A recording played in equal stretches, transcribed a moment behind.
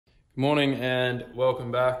Good morning and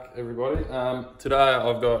welcome back, everybody. Today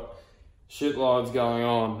I've got shitloads going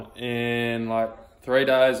on. In like 3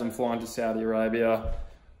 days I'm flying to Saudi Arabia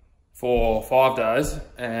for 5 days,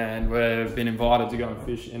 and we've been invited to go and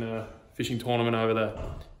fish in a fishing tournament over there.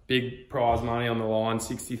 Big prize money on the line,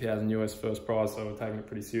 60,000 US first prize, so we're taking it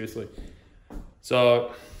pretty seriously.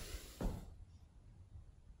 So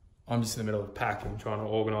I'm just in the middle of packing, trying to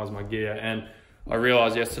organise my gear, and I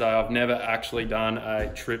realised yesterday I've never actually done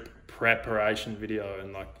a trip preparation video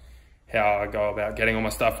and like how I go about getting all my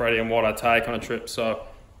stuff ready and what I take on a trip. So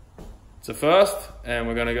it's a first and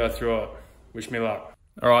we're gonna go through it. Wish me luck.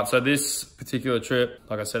 All right, so this particular trip,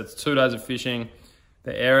 like I said, it's 2 days of fishing.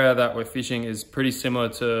 The area that we're fishing is pretty similar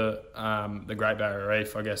to the Great Barrier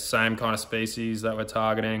Reef, I guess. Same kind of species that we're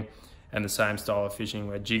targeting and the same style of fishing.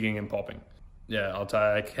 We're jigging and popping. Yeah, I'll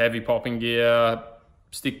take heavy popping gear,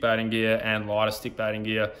 stick baiting gear and lighter stick baiting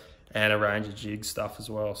gear, and a range of jig stuff as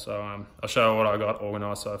well. So I'll show you what I got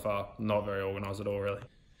organised so far. Not very organised at all, really.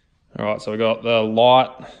 All right, so we got the light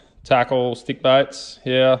tackle stick baits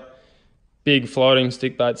here, big floating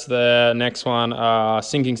stick baits there. Next one are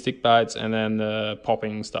sinking stick baits, and then the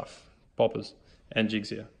popping stuff, poppers and jigs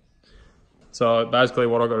here. So basically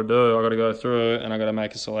what I've got to do, I've got to go through and I've got to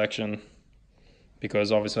make a selection,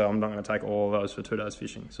 because obviously I'm not going to take all of those for 2 days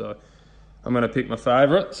fishing. So I'm going to pick my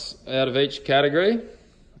favourites out of each category.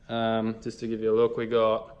 Just to give you a look, we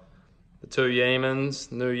got the 2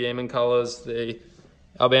 Yemens, new Yemen colours, the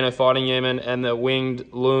albino fighting Yemen and the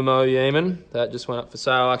winged Lumo Yemen. That just went up for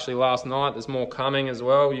sale actually last night. There's more coming as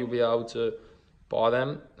well. You'll be able to buy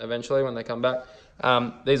them eventually when they come back.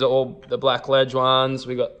 These are all the black ledge ones.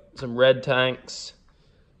 We got some red tanks,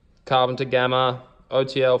 Carpenter Gamma,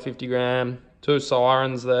 OTL 50 gram, 2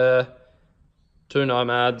 Sirens there, 2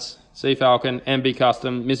 Nomads, Sea Falcon, MB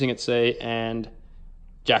Custom, Missing at Sea, and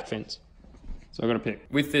Jack fins. So I'm going to pick.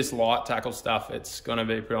 With this light tackle stuff, it's going to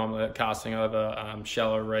be predominantly casting over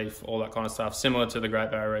shallow reef, all that kind of stuff, similar to the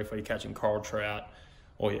Great Barrier Reef where you're catching coral trout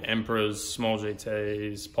or your emperors, small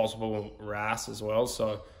GTs, possible wrasse as well.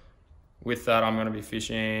 So with that, I'm going to be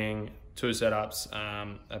fishing 2 setups,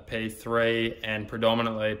 a P3 and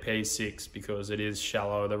predominantly P6, because it is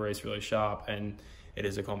shallow, the reef's really sharp, and it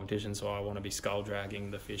is a competition, so I want to be skull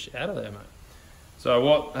dragging the fish out of there, mate. So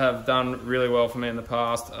what have done really well for me in the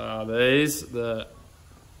past are these, the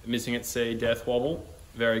Missing at Sea Death Wobble.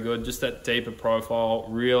 Very good, just that deeper profile,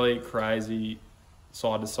 really crazy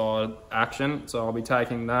side to side action. So I'll be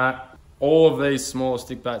taking that. All of these smaller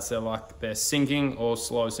stick baits, they're sinking or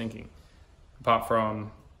slow sinking, apart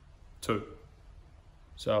from 2.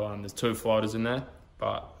 So there's 2 floaters in there,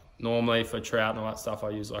 but normally for trout and all that stuff,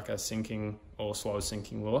 I use like a sinking or slow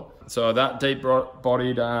sinking lure. So that deep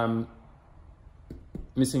bodied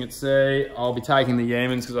Missing at Sea, I'll be taking the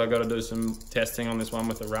Yemens because I've got to do some testing on this one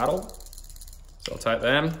with the rattle. So I'll take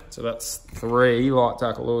them. So that's 3 light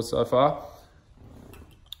tackle lures so far.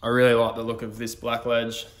 I really like the look of this black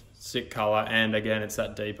ledge, sick colour, and again, it's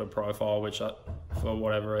that deeper profile, which for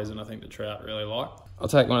whatever reason, I think the trout really like. I'll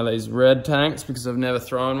take one of these red tanks because I've never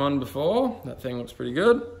thrown one before. That thing looks pretty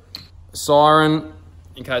good. Siren,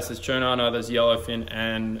 in case there's tuna. I know there's yellowfin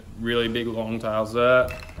and really big long tails there.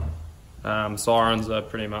 Sirens are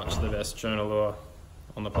pretty much the best tuna lure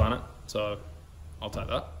on the planet, so I'll take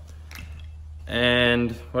that.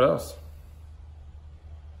 And what else?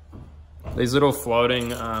 These little floating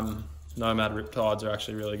Nomad Riptides are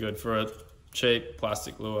actually really good. For a cheap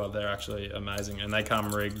plastic lure, they're actually amazing, and they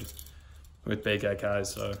come rigged with BKKs,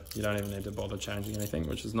 so you don't even need to bother changing anything,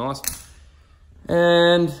 which is nice.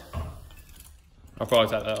 And I'll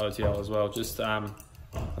probably take that OTL as well. Just I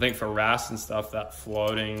think for wrasse and stuff, that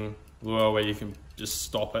floating lure where you can just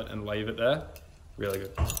stop it and leave it there, really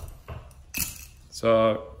good.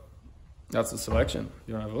 So that's the selection.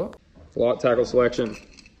 You want to have a look? Light tackle selection.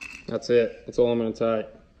 That's it. That's all I'm going to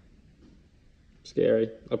take. Scary.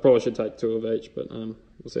 I probably should take 2 of each, but we'll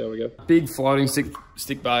see how we go. Big floating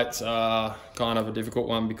stick baits are kind of a difficult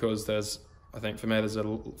one, because I think for me, there's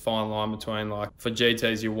a fine line between, like, for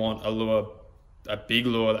GTs, you want a big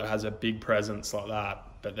lure that has a big presence like that,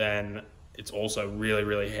 but then it's also really,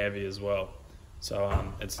 really heavy as well. So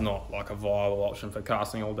it's not like a viable option for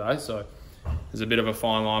casting all day. So there's a bit of a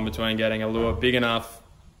fine line between getting a lure big enough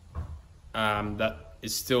that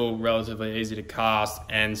is still relatively easy to cast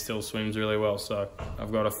and still swims really well. So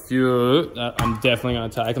I've got a few that I'm definitely going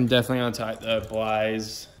to take. I'm definitely going to take the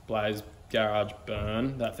Blaze Garage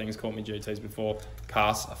Burn. That thing's caught me GTs before.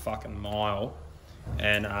 Casts a fucking mile.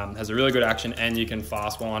 and has a really good action, and you can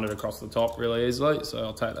fast wind it across the top really easily. So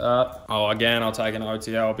I'll take that. Oh, again, I'll take an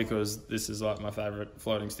OTL because this is like my favorite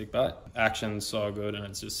floating stick bait. Action's so good and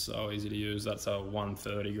it's just so easy to use. That's a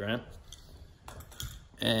 130 gram.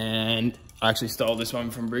 And I actually stole this one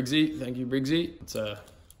from Briggsy. Thank you, Briggsy. It's a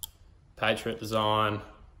Patriot design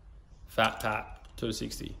Fat Pat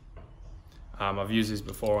 260. I've used this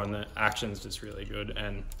before and the action's just really good.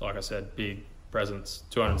 And like I said, big presence,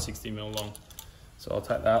 260 mil long. So I'll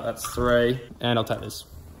take that, that's 3. And I'll take this.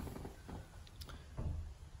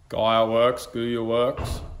 Gaia works, Guya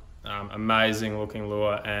works. Amazing looking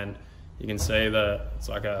lure, and you can see that it's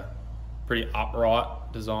like a pretty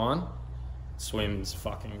upright design. Swims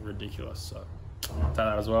fucking ridiculous, so I'll take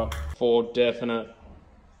that as well. 4 definite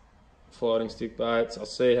floating stick baits. I'll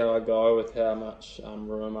see how I go with how much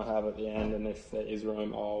room I have at the end, and if there is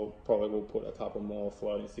room, I'll probably will put a couple more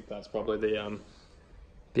floating stick baits, probably the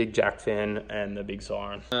big jack fin and the big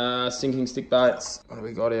siren. Sinking stick baits. What do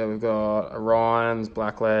we got here? We've got Orion's,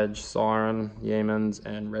 Blackledge, Siren, Yemen's,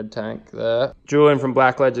 and Red Tank there. Julian from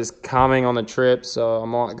Blackledge is coming on the trip, so I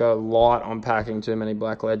might go light on packing too many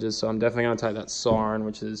Blackledges. So I'm definitely going to take that Siren,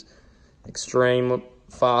 which is extreme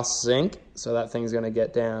fast sink. So that thing's going to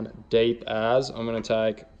get down deep as. I'm going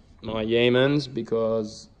to take my Yemen's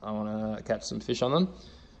because I want to catch some fish on them.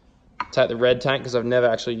 Take the Red Tank because I've never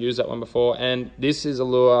actually used that one before, and this is a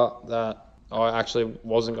lure that I actually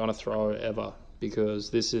wasn't going to throw ever, because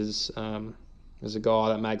this is there's a guy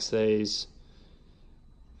that makes these,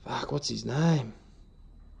 fuck, what's his name?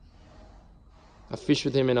 I fished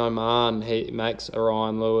with him in Oman. He makes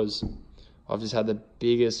Orion lures. I've just had the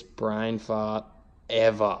biggest brain fart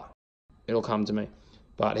ever. It'll come to me,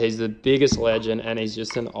 but he's the biggest legend, and he's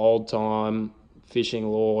just an old time fishing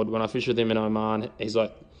lord. When I fished with him in Oman, he's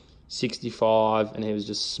like 65 and he was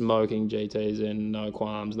just smoking GTs in, no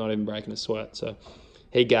qualms, not even breaking a sweat. So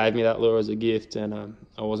he gave me that lure as a gift, and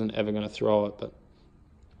I wasn't ever going to throw it, but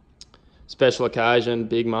special occasion,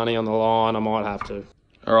 big money on the line, I might have to.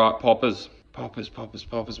 All right, poppers,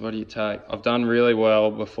 what do you take? I've done really well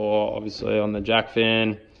before, obviously on the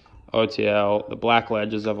jackfin, OTL, the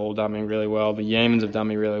Blackledges have all done me really well, the Yemen's have done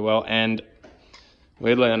me really well, and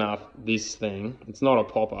weirdly enough, this thing, it's not a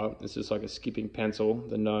popper, it's just like a skipping pencil,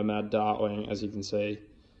 the Nomad Dartwing, as you can see.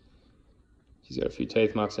 She's got a few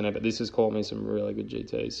teeth marks in it, but this has caught me some really good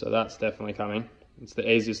GTs, so that's definitely coming. It's the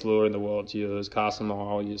easiest lure in the world to use. Cast a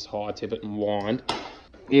mile, you just high tip it and wind.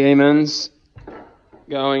 Yemen's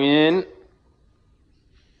going in.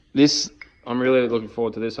 This, I'm really looking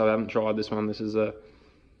forward to this. I haven't tried this one. This is a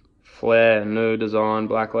Flare new design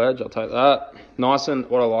Blackledge. I'll take that. Nice, and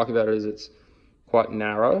what I like about it is it's quite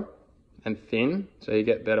narrow and thin, so you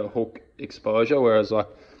get better hook exposure, whereas like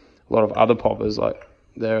a lot of other poppers, like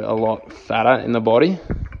they're a lot fatter in the body.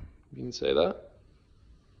 You can see that.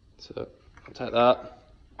 So I'll take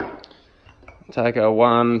that. Take a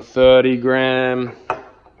 130 gram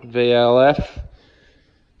VLF,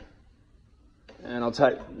 and I'll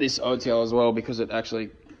take this OTL as well because it actually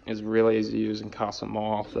is really easy to use and casts a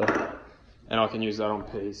mile, so, and I can use that on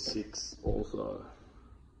P6 also.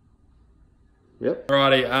 Yep.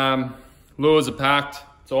 Alrighty, lures are packed.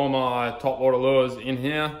 It's all my top water lures in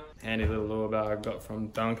here. Handy little lure bag I got from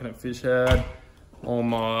Duncan at Fishhead. All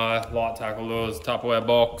my light tackle lures, Tupperware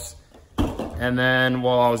box. And then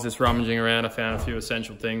while I was just rummaging around, I found a few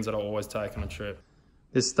essential things that I always take on a trip.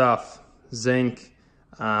 This stuff, zinc.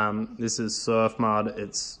 This is surf mud.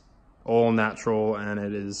 It's all natural and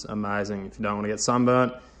it is amazing. If you don't want to get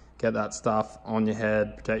sunburnt, get that stuff on your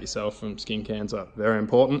head. Protect yourself from skin cancer. Very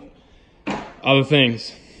important. Other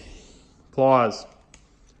things, pliers,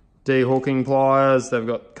 de-hooking pliers. They've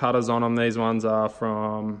got cutters on them. These ones are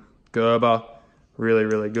from Gerber, really,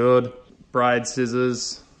 really good. Braid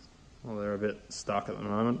scissors, well, they're a bit stuck at the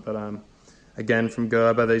moment, but again, from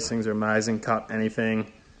Gerber, these things are amazing. Cut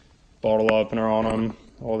anything, bottle opener on them,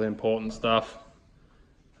 all the important stuff.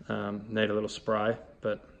 Need a little spray,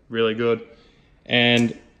 but really good.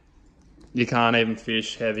 And you can't even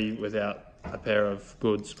fish heavy without a pair of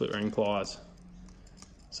good split ring pliers.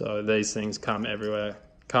 So these things come everywhere.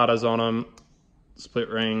 Cutters on them, split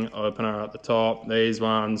ring opener at the top. These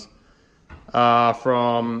ones are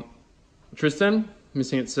from Tristan,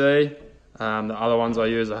 Missing at Sea. The other ones I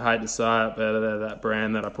use, I hate to say it, but they're that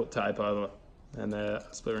brand that I put tape over. And their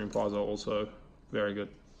split ring pliers are also very good.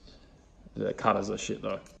 The cutters are shit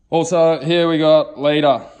though. Also, here we got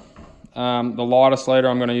leader. The lightest leader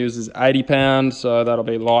I'm going to use is 80 pound, so that'll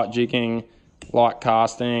be light jigging, light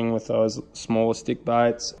casting with those smaller stick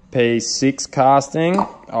baits. P6 casting,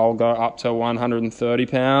 I'll go up to 130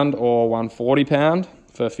 pound or 140 pound.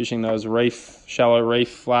 for fishing those shallow reef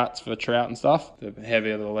flats for trout and stuff. The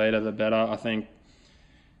heavier the leader, the better. I think,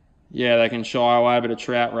 yeah, they can shy away, but a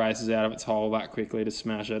trout races out of its hole that quickly to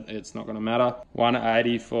smash it. It's not going to matter.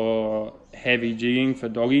 180 for heavy jigging for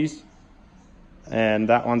doggies. And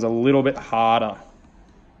that one's a little bit harder,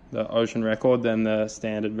 the Ocean Record, than the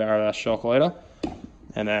standard Varavas shock leader.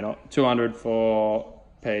 And then 200 for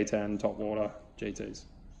P10 top water GTs.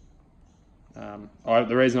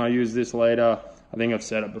 The reason I use this leader, I think I've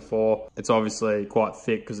said it before, it's obviously quite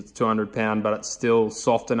thick because it's 200 pound, but it's still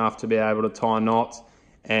soft enough to be able to tie knots.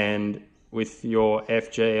 And with your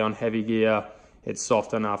FG on heavy gear, it's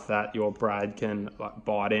soft enough that your braid can like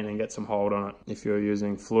bite in and get some hold on it. If you're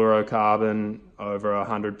using fluorocarbon over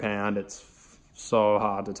 100 pound, it's so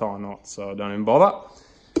hard to tie knots, so don't even bother.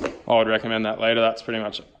 I would recommend that leader. That's pretty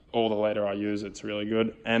much all the leader I use. It's really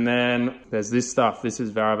good. And then there's this stuff. This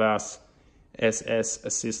is Varavas SS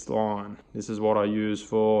assist line. This is what I use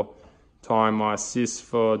for tying my assists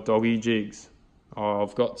for doggy jigs. Oh,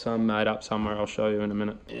 I've got some made up somewhere. I'll show you in a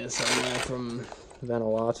minute. Yeah, somewhere from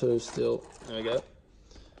Vanuatu still. There we go.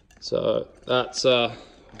 So that's, if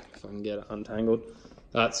I can get it untangled,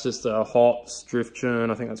 that's just a hot drift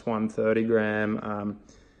churn. I think that's 130 gram.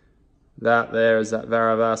 That there is that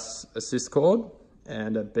Varavas assist cord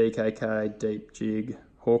and a BKK deep jig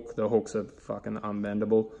hook. The hooks are fucking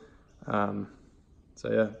unbendable.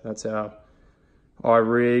 So yeah, that's how I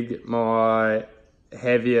rig my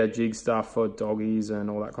heavier jig stuff for doggies and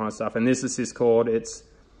all that kind of stuff. And this assist cord, it's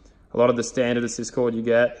a lot of the standard assist cord you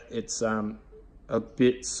get, it's a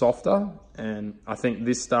bit softer. And I think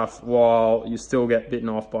this stuff, while you still get bitten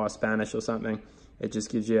off by a Spanish or something, it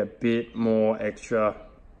just gives you a bit more extra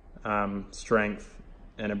strength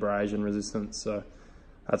and abrasion resistance. So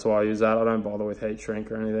that's why I use that. I don't bother with heat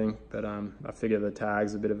shrink or anything, but I figure the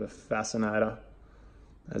tag's a bit of a fascinator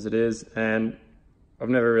as it is. And I've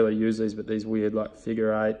never really used these, but these weird like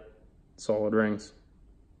figure 8 solid rings.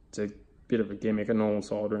 It's a bit of a gimmick. A normal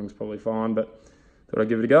solid ring's probably fine, but thought I'd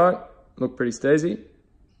give it a go. Look pretty steezy,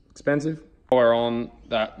 expensive. While we're on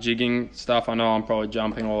that jigging stuff, I know I'm probably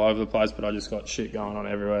jumping all over the place, but I just got shit going on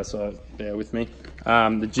everywhere, so bear with me.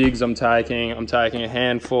 The jigs I'm taking a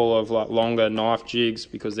handful of like longer knife jigs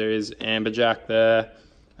because there is amberjack there.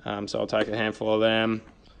 So I'll take a handful of them.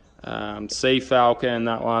 Sea Falcon,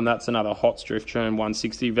 that one, that's another hot drift churn,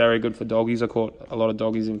 160, very good for doggies. I caught a lot of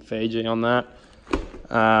doggies in Fiji on that.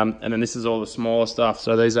 And then this is all the smaller stuff.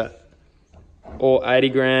 So these are all 80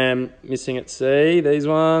 gram missing at sea, these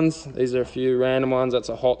ones. These are a few random ones. That's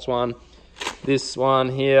a HOTS one. This one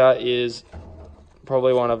here is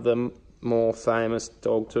probably one of the more famous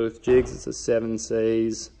dogtooth jigs. It's a 7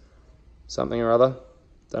 Seas something or other.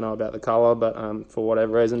 Don't know about the colour, but for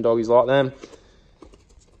whatever reason, doggies like them.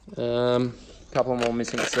 A couple more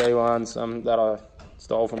missing at sea ones that I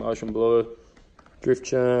stole from Ocean Blue. Drift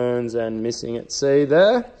churns and missing at sea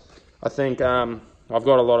there. I think I've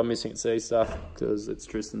got a lot of missing at sea stuff because it's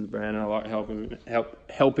Tristan's brand and I like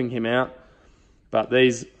helping him out. But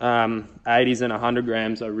these 80s and 100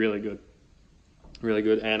 grams are really good. Really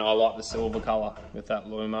good. And I like the silver colour with that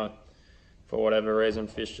Lumo. For whatever reason,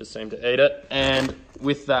 fish just seem to eat it. And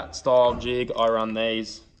with that style jig, I run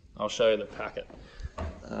these. I'll show you the packet.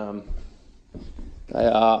 They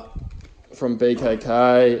are from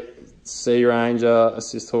BKK, Sea Ranger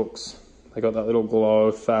assist hooks. They got that little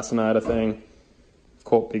glow fascinator thing.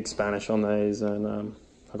 Caught big Spanish on these and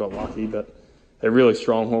I got lucky, but they're really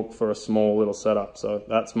strong hook for a small little setup. So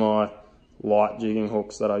that's my light jigging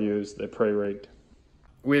hooks that I use. They're pre-rigged.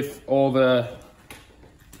 With all the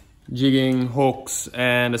jigging hooks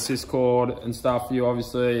and assist cord and stuff, you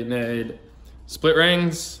obviously need split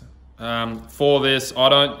rings. For this, I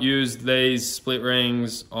don't use these split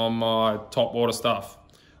rings on my top water stuff.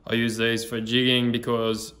 I use these for jigging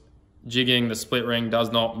because jigging, the split ring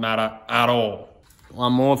does not matter at all.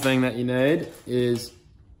 One more thing that you need is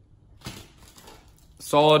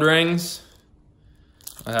solid rings.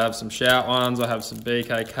 I have some Shout ones, I have some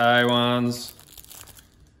BKK ones.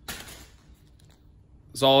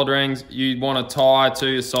 Solid rings, you want to tie to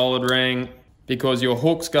your solid ring because your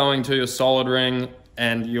hook's going to your solid ring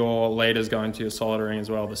and your leader's going to your solid ring as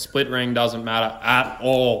well. The split ring doesn't matter at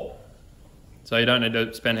all. So you don't need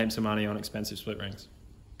to spend heaps of money on expensive split rings,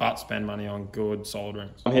 but spend money on good solid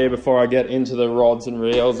rings. I'm here before I get into the rods and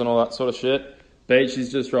reels and all that sort of shit.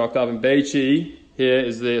 Beachy's just rocked up, and Beachy here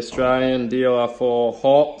is the Australian dealer for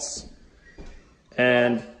HOTS.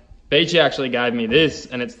 And Beachy actually gave me this,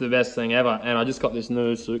 and it's the best thing ever. And I just got this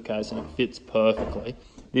new suitcase, and it fits perfectly.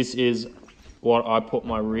 This is what I put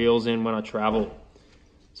my reels in when I travel.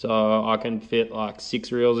 So I can fit like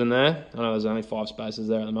 6 reels in there. I know there's only 5 spaces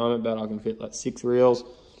there at the moment, but I can fit like 6 reels.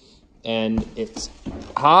 And it's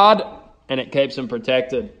hard and it keeps them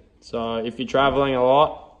protected. So if you're traveling a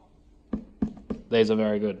lot, these are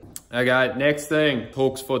very good. Okay, next thing,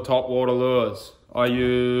 hooks for top water lures. I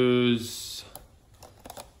use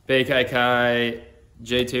BKK,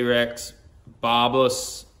 GT Rex,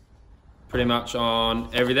 barbless, pretty much on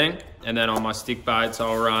everything. And then on my stick baits,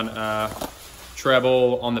 I'll run a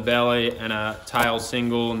treble on the belly and a tail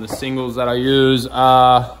single. And the singles that I use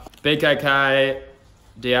are BKK,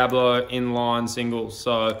 Diablo inline singles.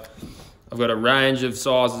 So I've got a range of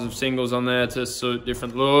sizes of singles on there to suit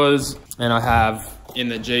different lures. And I have in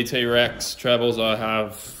the GT Rex trebles, I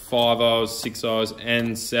have 5.0s, 6.0s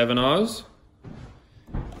and 7.0s.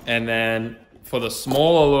 And then for the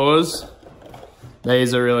smaller lures,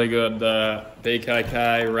 these are really good. The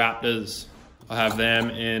BKK Raptors, I have them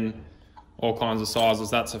in all kinds of sizes.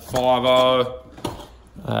 That's a 5.0.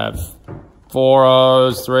 I have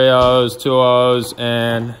 4.0s, 3.0s, 2.0s,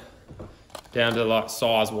 and down to like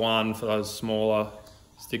size 1 for those smaller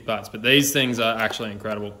stick baits. But these things are actually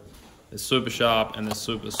incredible. They're super sharp and they're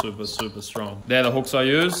super, super, super strong. They're the hooks I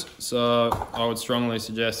use, so I would strongly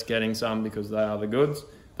suggest getting some because they are the goods.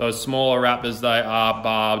 Those smaller Raptors, they are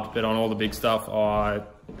barbed, but on all the big stuff, I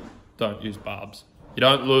don't use barbs. You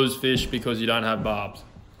don't lose fish because you don't have barbs.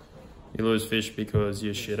 You lose fish because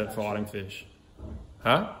you're shit at fighting fish.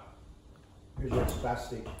 Huh? Because you're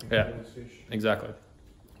spastic. Yeah, exactly.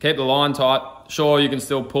 Keep the line tight. Sure, you can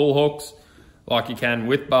still pull hooks like you can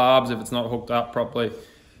with barbs if it's not hooked up properly.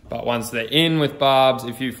 But once they're in with barbs,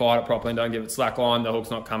 if you fight it properly and don't give it slack line, the hook's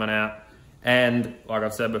not coming out. And like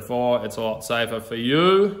I've said before, it's a lot safer for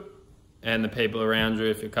you and the people around you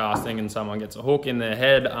if you're casting and someone gets a hook in their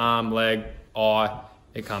head, arm, leg, eye.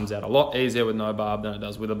 It comes out a lot easier with no barb than it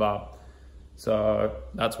does with a barb. So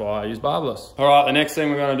that's why I use barbless. All right, the next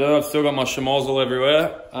thing we're gonna do, I've still got my schmozzle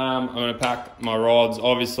everywhere. I'm gonna pack my rods.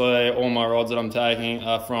 Obviously, all my rods that I'm taking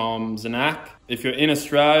are from Zanak. If you're in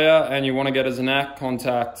Australia and you wanna get a Zanak,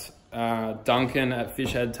 contact Duncan at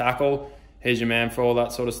Fishhead Tackle. He's your man for all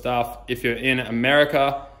that sort of stuff. If you're in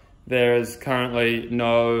America, there is currently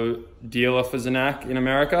no dealer for Zanak in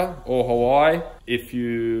America or Hawaii. If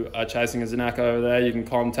you are chasing a Zanak over there, you can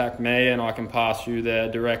contact me and I can pass you their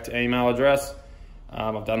direct email address.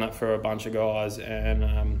 I've done that for a bunch of guys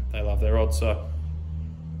and they love their rods. So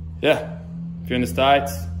yeah, if you're in the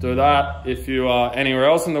States, do that. If you are anywhere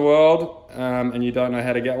else in the world and you don't know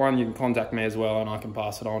how to get one, you can contact me as well and I can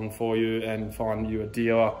pass it on for you and find you a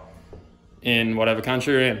dealer in whatever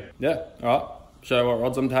country you're in. Yeah, all right. Show you what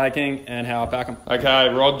rods I'm taking and how I pack them. Okay,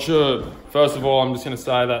 rod tube. First of all, I'm just gonna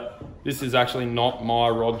say that this is actually not my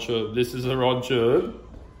rod tube. This is a rod tube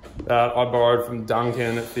that I borrowed from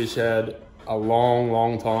Duncan at Fishhead a long,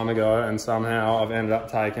 long time ago, and somehow I've ended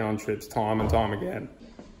up taking on trips time and time again.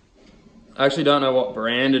 I actually don't know what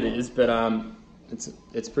brand it is, but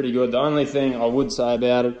it's pretty good. The only thing I would say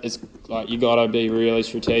about it is like you gotta be really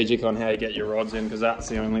strategic on how you get your rods in because that's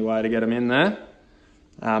the only way to get them in there.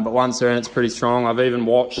 But once they're in, it's pretty strong. I've even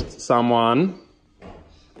watched someone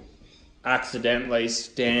accidentally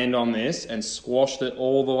stand on this and squashed it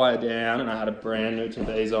all the way down, and I had a brand new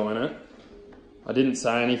Tabizo in it. I didn't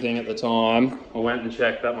say anything at the time. I went and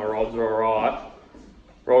checked that my rods were all right.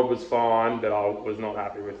 Rod was fine, but I was not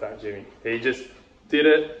happy with that Jimmy. He just did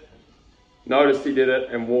it, noticed he did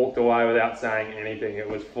it, and walked away without saying anything. It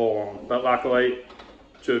was full on. But luckily,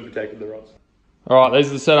 tube protected the rods. All right, these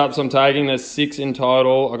are the setups I'm taking. There's 6 in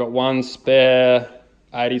total. I got one spare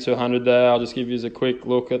 8200 there. I'll just give you a quick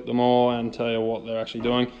look at them all and tell you what they're actually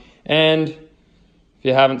doing. And if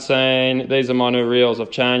you haven't seen, these are my new reels. I've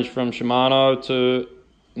changed from Shimano to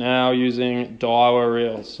now using Daiwa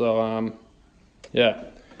reels. So yeah,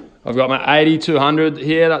 I've got my 8200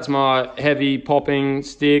 here. That's my heavy popping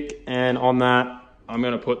stick. And on that, I'm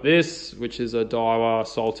gonna put this, which is a Daiwa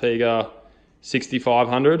Saltiga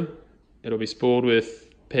 6500. It'll be spooled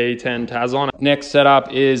with P10 Tazon. Next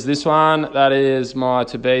setup is this one. That is my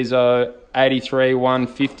Tabizo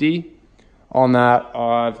 83-150. On that,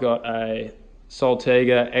 I've got a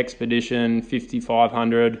Saltiga Expedition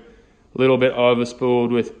 5500, a little bit over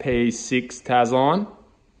spooled with P6 Tazon.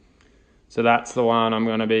 So that's the one I'm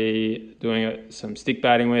gonna be doing some stick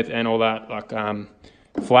baiting with and all that, like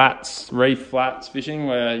flats, reef flats fishing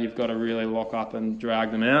where you've got to really lock up and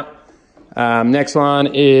drag them out. Next one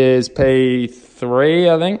is P3,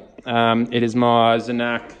 I think. It is my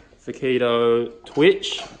Zanak Fakito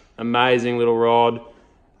Twitch. Amazing little rod.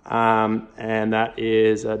 And that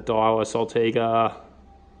is a Daiwa Saltiga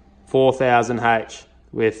 4000H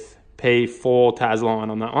with P4 Tasline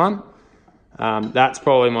on that one. That's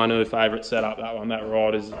probably my new favorite setup, that one. That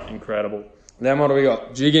rod is incredible. Then what do we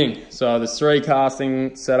got? Jigging. So there's 3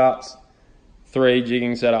 casting setups, 3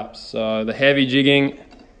 jigging setups. So the heavy jigging,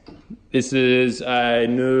 this is a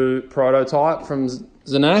new prototype from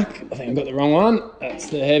Zanak. I think I got the wrong one. That's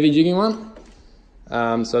the heavy jigging one.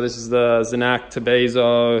 So this is the Zanak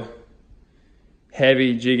Tabizo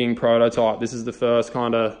heavy jigging prototype. This is the first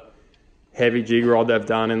kind of heavy jig rod they've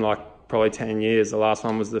done in like probably 10 years. The last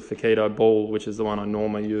one was the Fakito Bull, which is the one I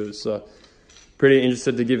normally use. So pretty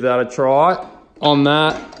interested to give that a try. On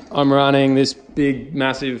that, I'm running this big,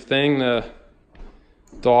 massive thing, the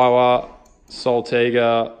Daiwa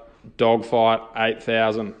Saltiga Dogfight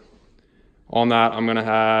 8000. On that, I'm gonna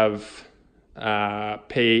have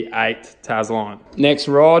P8 Tasline. Next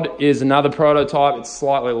rod is another prototype. It's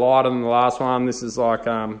slightly lighter than the last one. This is like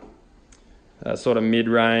a sort of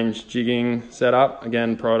mid-range jigging setup.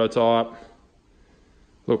 Again, prototype.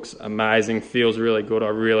 Looks amazing, feels really good. I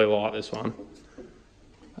really like this one.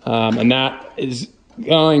 And that is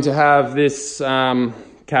going to have this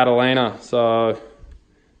Catalina. So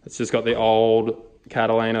it's just got the old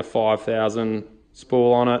Catalina 5000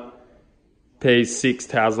 spool on it. P6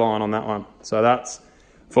 Tasline on that one. So that's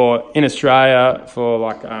for in Australia for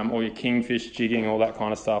like all your kingfish jigging, all that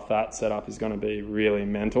kind of stuff. That setup is going to be really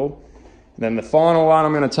mental. And then the final one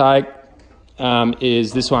I'm going to take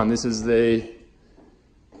is this one. This is the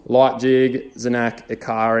Light Jig Zanak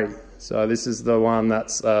Ikari. So this is the one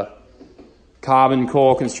that's a carbon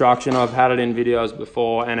core construction. I've had it in videos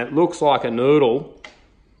before and it looks like a noodle,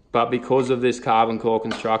 but because of this carbon core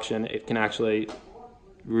construction, it can actually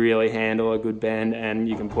really handle a good bend and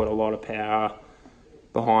you can put a lot of power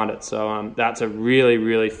behind it. So that's a really,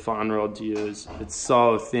 really fun rod to use. It's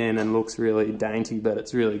so thin and looks really dainty, but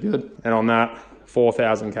it's really good. And on that,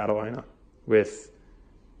 4000 Catalina with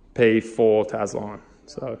P4 Tasline.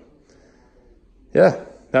 So yeah,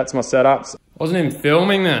 that's my setups. Wasn't even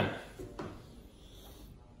filming then.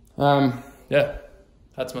 Yeah,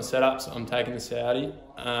 that's my setups. I'm taking the Saudi.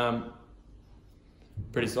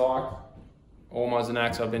 Pretty psyched. All my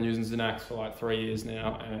Zanaks, I've been using Zanaks for like 3 years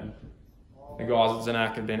now, and the guys at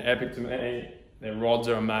Zanak have been epic to me. Their rods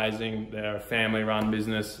are amazing. They're a family-run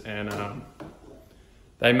business, and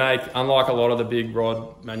they make, unlike a lot of the big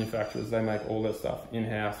rod manufacturers, they make all their stuff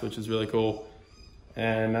in-house, which is really cool.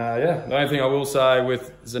 And yeah, the only thing I will say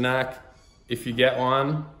with Zanak, if you get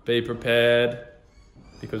one, be prepared,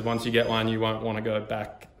 because once you get one, you won't want to go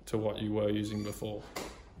back to what you were using before.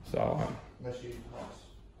 So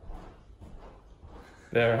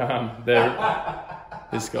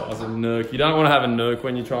this guy's a nuke. You don't want to have a nuke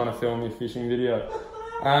when you're trying to film your fishing video.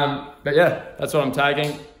 But yeah, that's what I'm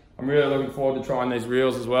taking. I'm really looking forward to trying these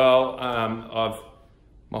reels as well.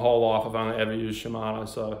 My whole life I've only ever used Shimano,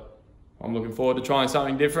 so I'm looking forward to trying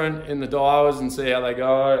something different in the Daiwas and see how they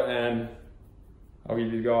go, and I'll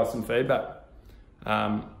give you guys some feedback.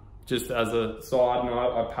 Just as a side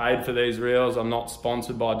note, I paid for these reels. I'm not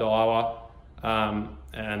sponsored by Daiwa,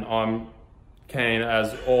 and I'm keen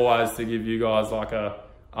as always to give you guys like a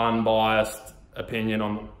unbiased opinion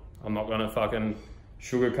on them. I'm not gonna fucking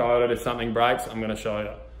sugarcoat it. If something breaks, I'm gonna show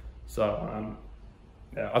you. So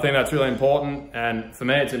yeah, I think that's really important, and for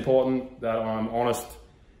me it's important that I'm honest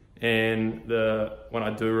in when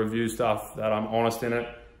I do review stuff, that I'm honest in it,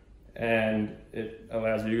 and it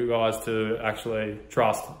allows you guys to actually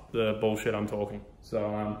trust the bullshit I'm talking.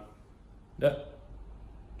 So yeah,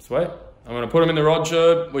 sweet. I'm gonna put them in the rod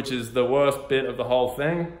tube, which is the worst bit of the whole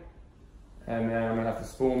thing. And then I'm gonna have to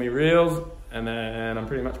spool me reels, and then I'm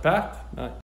pretty much packed. No.